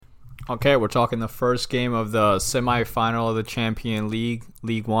Okay, we're talking the first game of the semi-final of the Champion League,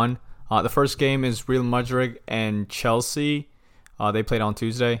 League One. The first game is Real Madrid and Chelsea. They played on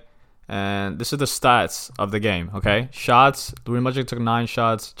Tuesday. And this is the stats of the game, okay? Shots, Real Madrid took 9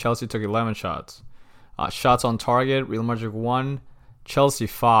 shots. Chelsea took 11 shots. Shots on target, Real Madrid 1, Chelsea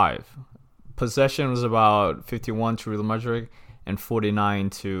 5. Possession was about 51 to Real Madrid and 49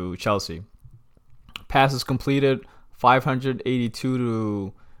 to Chelsea. Passes completed, 582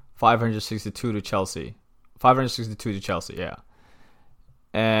 to 562 to Chelsea. 562 to Chelsea, yeah.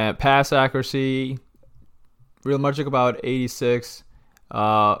 And pass accuracy, Real Madrid about 86,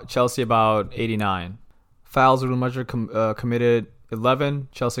 Chelsea about 89. Fouls, Real Madrid committed 11,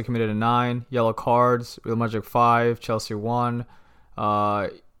 Chelsea committed 9. Yellow cards, Real Madrid 5, Chelsea 1.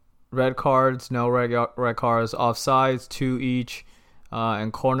 Red cards, no red cards. Offsides, 2 each.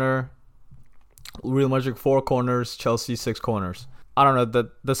 And corner, Real Madrid 4 corners, Chelsea 6 corners. I don't know,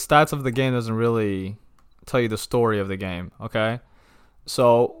 the stats of the game doesn't really tell you the story of the game, okay?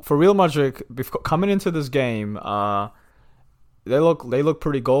 So for Real Madrid, coming into this game, they look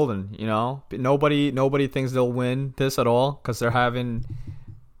pretty golden, you know. Nobody thinks they'll win this at all because they're having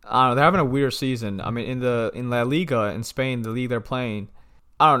a weird season. I mean, in La Liga in Spain, the league they're playing,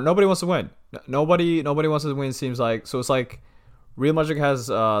 I don't know. Nobody wants to win. Nobody wants to win. It seems like. So it's like Real Madrid has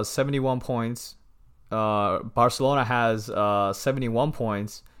 71 points. Barcelona has 71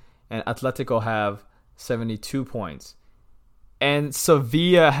 points, and Atletico have 72 points, and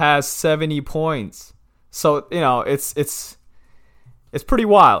Sevilla has 70 points. So you know it's pretty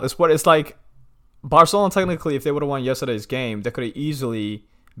wild. It's like Barcelona technically, if they would have won yesterday's game, they could have easily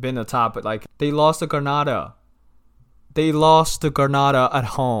been the top. But like they lost to Granada. They lost to Granada at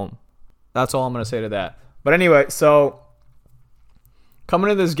home. That's all I'm gonna say to that. But anyway, so coming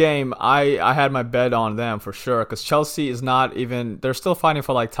into this game, I had my bet on them for sure because Chelsea is not even. They're still fighting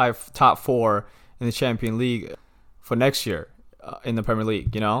for like top 4 in the Champions League for next year in the Premier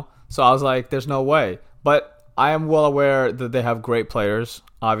League. You know, so I was like, there's no way. But I am well aware that they have great players.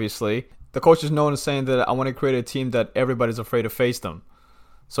 Obviously, the coach is known as saying that I want to create a team that everybody's afraid to face them.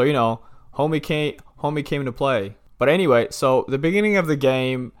 So you know, homie came to play. But anyway, so the beginning of the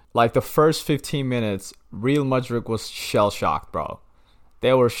game, like the first 15 minutes, Real Madrid was shell shocked, bro.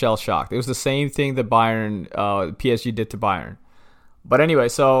 They were shell shocked. It was the same thing that PSG did to Bayern. But anyway,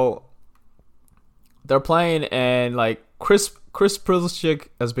 so they're playing, and like Chris Pulisic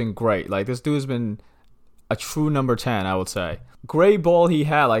has been great. Like this dude has been a true number 10, I would say. Great ball he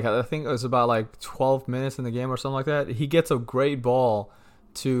had. Like I think it was about like 12 minutes in the game or something like that. He gets a great ball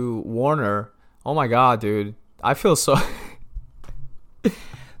to Werner. Oh my god, dude. I feel so.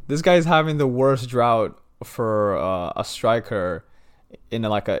 This guy's having the worst drought for a striker in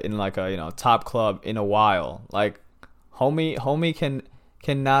like a you know top club in a while. Like homie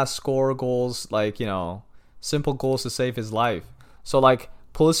cannot score goals, like you know, simple goals to save his life. So like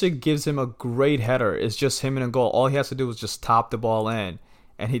Pulisic gives him a great header. It's just him in a goal. All he has to do is just top the ball in,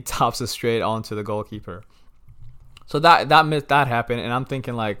 and he tops it straight onto the goalkeeper. So that happened, and I'm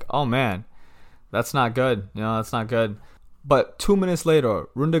thinking like, oh man, that's not good. You know, that's not good. But 2 minutes later,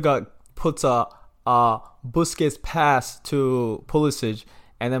 Rundiger puts a Busquets pass to Pulisic,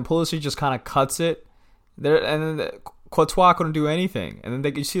 and then Pulisic just kind of cuts it there, and then Courtois couldn't do anything. And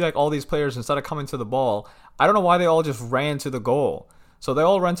then you see like all these players, instead of coming to the ball, I don't know why they all just ran to the goal. So they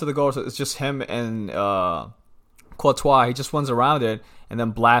all ran to the goal. So it's just him and Courtois. He just runs around it and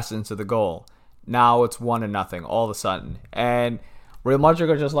then blasts into the goal. Now it's 1-0 all of a sudden, and Real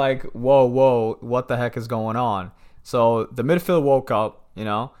Madrid are just like, whoa, what the heck is going on? So the midfield woke up, you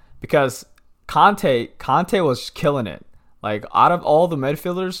know, because Conte was killing it. Like out of all the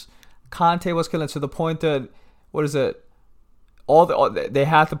midfielders, Conte was killing it to the point that they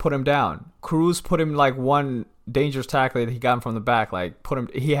had to put him down. Cruz put him like one dangerous tackle that he got him from the back. Like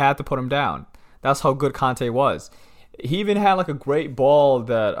he had to put him down. That's how good Conte was. He even had like a great ball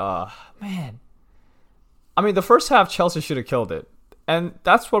that man. I mean, the first half Chelsea should have killed it. And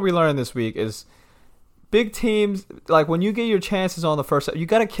that's what we learned this week is big teams, like when you get your chances on the first half, you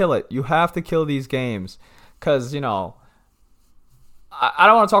got to kill it. You have to kill these games because, you know, I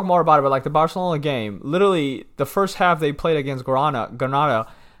don't want to talk more about it, but like the Barcelona game, literally the first half they played against Granada,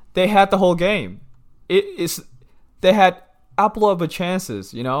 they had the whole game. They had ample of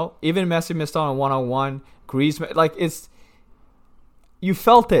chances, you know. Even Messi missed on a 1-on-1. Griezmann, like you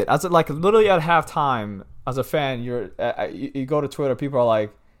felt it as like literally at halftime. As a fan, you go to Twitter, people are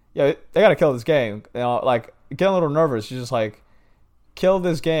like, yeah, they gotta kill this game. You know, like get a little nervous. You're just like, kill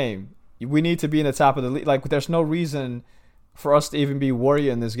this game. We need to be in the top of the league. Like there's no reason for us to even be worried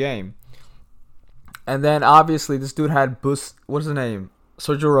in this game. And then obviously this dude had what's his name?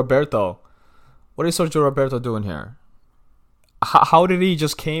 Sergio Roberto. What is Sergio Roberto doing here? How did he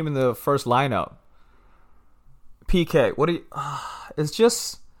just came in the first lineup? PK. What do you... it's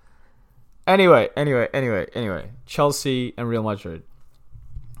just... Anyway. Chelsea and Real Madrid.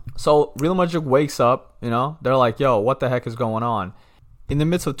 So Real Madrid wakes up, they're like, yo, what the heck is going on? In the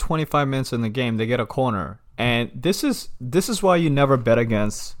midst of 25 minutes in the game, they get a corner. And this is why you never bet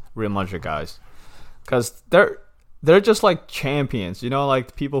against Real Madrid, guys. Because they're just like champions,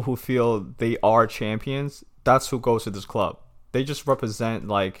 like people who feel they are champions. That's who goes to this club. They just represent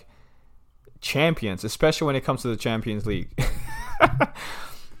like champions, especially when it comes to the Champions League.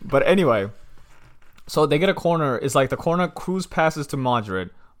 But anyway, so they get a corner. It's like the corner, Cruz passes to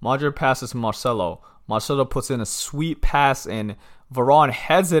Madrid. Madrid passes to Marcelo. Marcelo puts in a sweet pass in. Varane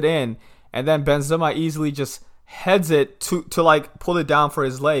heads it in. And then Benzema easily just heads it to like pull it down for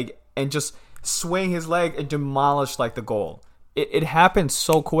his leg and just swing his leg and demolish like the goal. It happened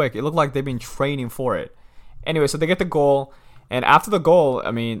so quick. It looked like they've been training for it. Anyway, so they get the goal. And after the goal,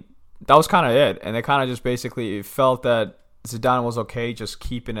 I mean, that was kind of it. And they kind of just basically felt that Zidane was okay just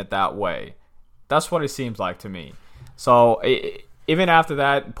keeping it that way. That's what it seems like to me. So even after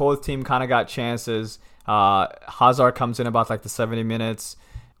that, both team kind of got chances. Hazard comes in about like the 70 minutes.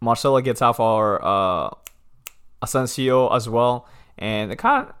 Marcelo gets out for Asensio as well. And the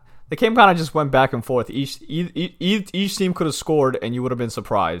game kind of just went back and forth. Each team could have scored and you would have been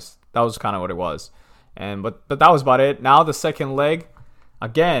surprised. That was kind of what it was. But that was about it. Now the second leg,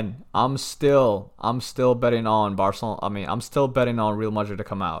 again, I'm still betting on Barcelona. I mean, I'm still betting on Real Madrid to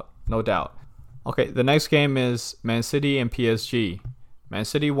come out, no doubt. Okay, the next game is Man City and PSG. Man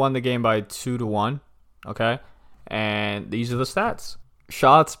City won the game by 2-1. Okay, and these are the stats.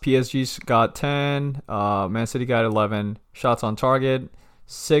 Shots, PSG's got 10. Man City got 11. Shots on target,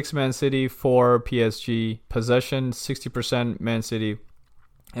 6 Man City, 4 PSG. Possession, 60% Man City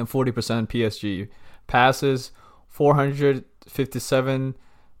and 40% PSG. Passes, 457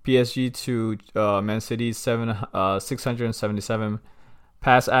 PSG to Man City, 677.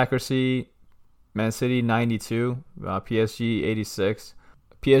 Pass accuracy, Man City 92, PSG 86.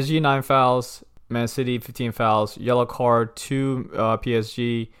 PSG 9 fouls, Man City 15 fouls. Yellow card 2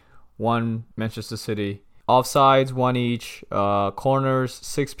 PSG, 1 Manchester City. Offsides 1 each. Corners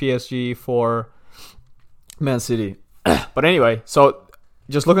 6 PSG, 4 Man City. But anyway, so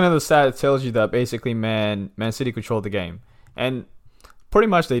just looking at the stat, it tells you that basically Man City controlled the game. And pretty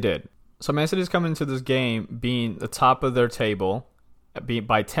much they did. So Man City's coming into this game being the top of their table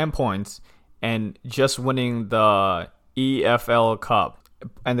by 10 points and just winning the EFL Cup.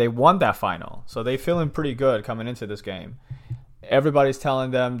 And they won that final. So they're feeling pretty good coming into this game. Everybody's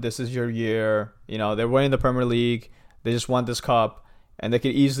telling them this is your year. They're winning the Premier League. They just won this cup. And they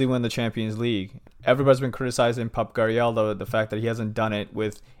could easily win the Champions League. Everybody's been criticizing Pep Guardiola, the fact that he hasn't done it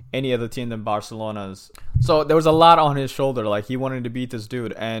with any other team than Barcelona's. So there was a lot on his shoulder. Like, he wanted to beat this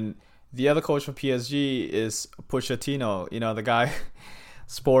dude. And the other coach for PSG is Pochettino. The guy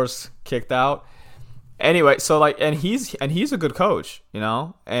Spurs kicked out. Anyway, so like, and he's a good coach,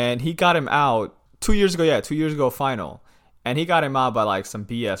 and he got him out 2 years ago. 2 years ago final. And he got him out by like some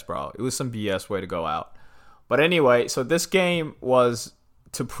BS, bro. It was some BS way to go out. But anyway, so this game was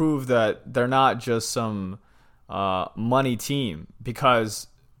to prove that they're not just some money team, because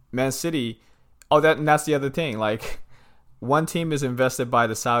Man City, and that's the other thing. Like, one team is invested by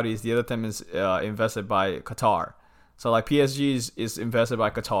the Saudis, the other team is invested by Qatar. So like PSG is invested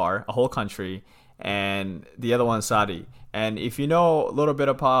by Qatar, a whole country, and the other one's Saudi. And if you know a little bit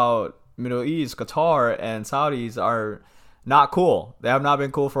about Middle East, Qatar and Saudis are not cool. They have not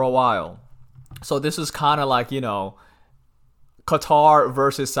been cool for a while. So this is kind of like, Qatar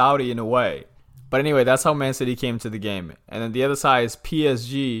versus Saudi in a way. But anyway, that's how Man City came to the game. And then the other side is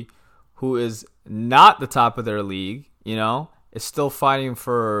PSG, who is not the top of their league, is still fighting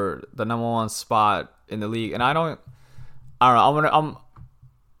for the number 1 spot in the league. And I don't know.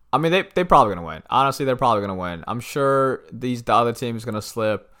 They're probably going to win. Honestly, they're probably going to win. I'm sure the other team is going to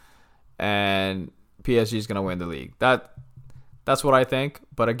slip and PSG is going to win the league. That's what I think.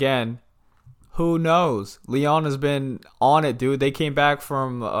 But again, who knows? Lyon has been on it, dude. They came back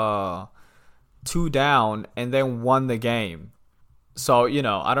from 2 down and then won the game. So,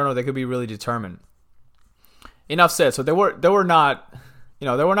 I don't know. They could be really determined. Enough said. So they were not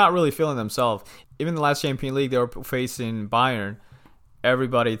really feeling themselves. Even the last Champions League, they were facing Bayern.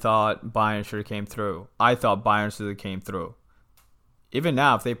 Everybody thought Bayern should have came through. I thought Bayern should have came through. Even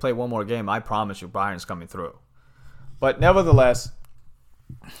now, if they play one more game, I promise you Bayern's coming through. But nevertheless,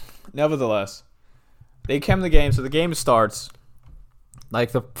 they came to the game. So the game starts.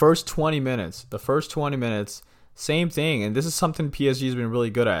 Like the first 20 minutes, same thing. And this is something PSG has been really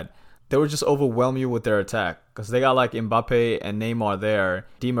good at. They would just overwhelm you with their attack because they got like Mbappe and Neymar there.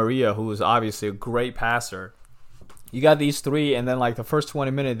 Di Maria, who is obviously a great passer. You got these three, and then like the first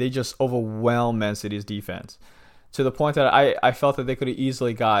 20 minutes, they just overwhelm Man City's defense to the point that I felt that they could have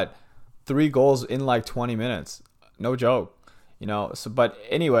easily got 3 goals in like 20 minutes. No joke. So, but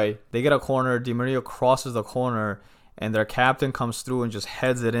anyway, they get a corner. Di Maria crosses the corner, and their captain comes through and just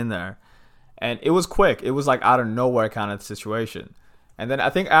heads it in there. And it was quick. It was like out of nowhere kind of situation. And then I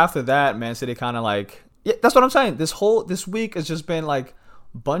think after that, Man City kind of like, yeah, that's what I'm saying. This week has just been like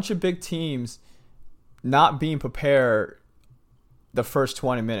a bunch of big teams not being prepared the first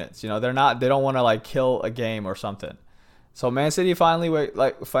 20 minutes. They don't want to like kill a game or something. So Man City finally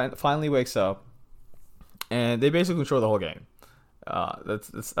wakes up, and they basically control the whole game.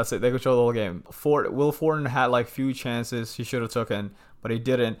 That's it. They control the whole game. Will Foden had like few chances he should have taken, but he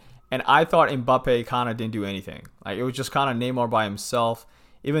didn't. And I thought Mbappe kind of didn't do anything. Like it was just kind of Neymar by himself.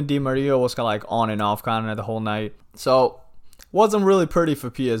 Even Di Maria was kind of like on and off kind of the whole night. So wasn't really pretty for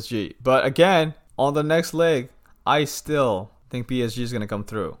PSG. But again, on the next leg, I still think PSG is gonna come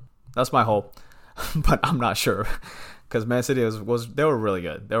through. That's my hope, but I'm not sure because Man City they were really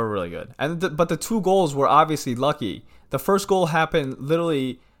good. They were really good. But the 2 goals were obviously lucky. The first goal happened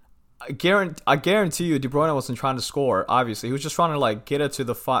literally. I guarantee you, De Bruyne wasn't trying to score. Obviously, he was just trying to like get it to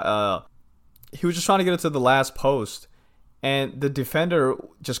the last post, and the defender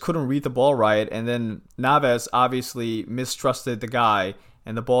just couldn't read the ball right. And then Navas obviously mistrusted the guy,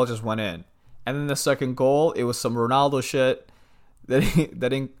 and the ball just went in. And then the second goal, it was some Ronaldo shit. They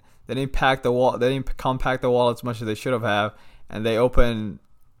didn't pack the wall. They didn't compact the wall as much as they should have, and they opened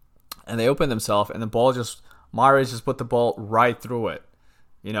themselves, and the ball Mahrez just put the ball right through it,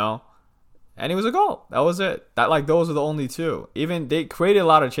 and it was a goal. That was it. Those are the only 2. Even they created a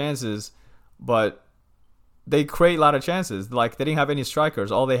lot of chances, but they create a lot of chances. Like they didn't have any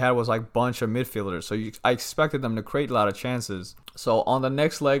strikers. All they had was like bunch of midfielders. So I expected them to create a lot of chances. So on the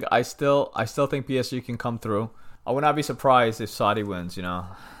next leg, I still think PSG can come through. I would not be surprised if Saudi wins.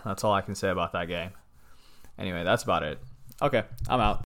 That's all I can say about that game. Anyway, that's about it. Okay, I'm out.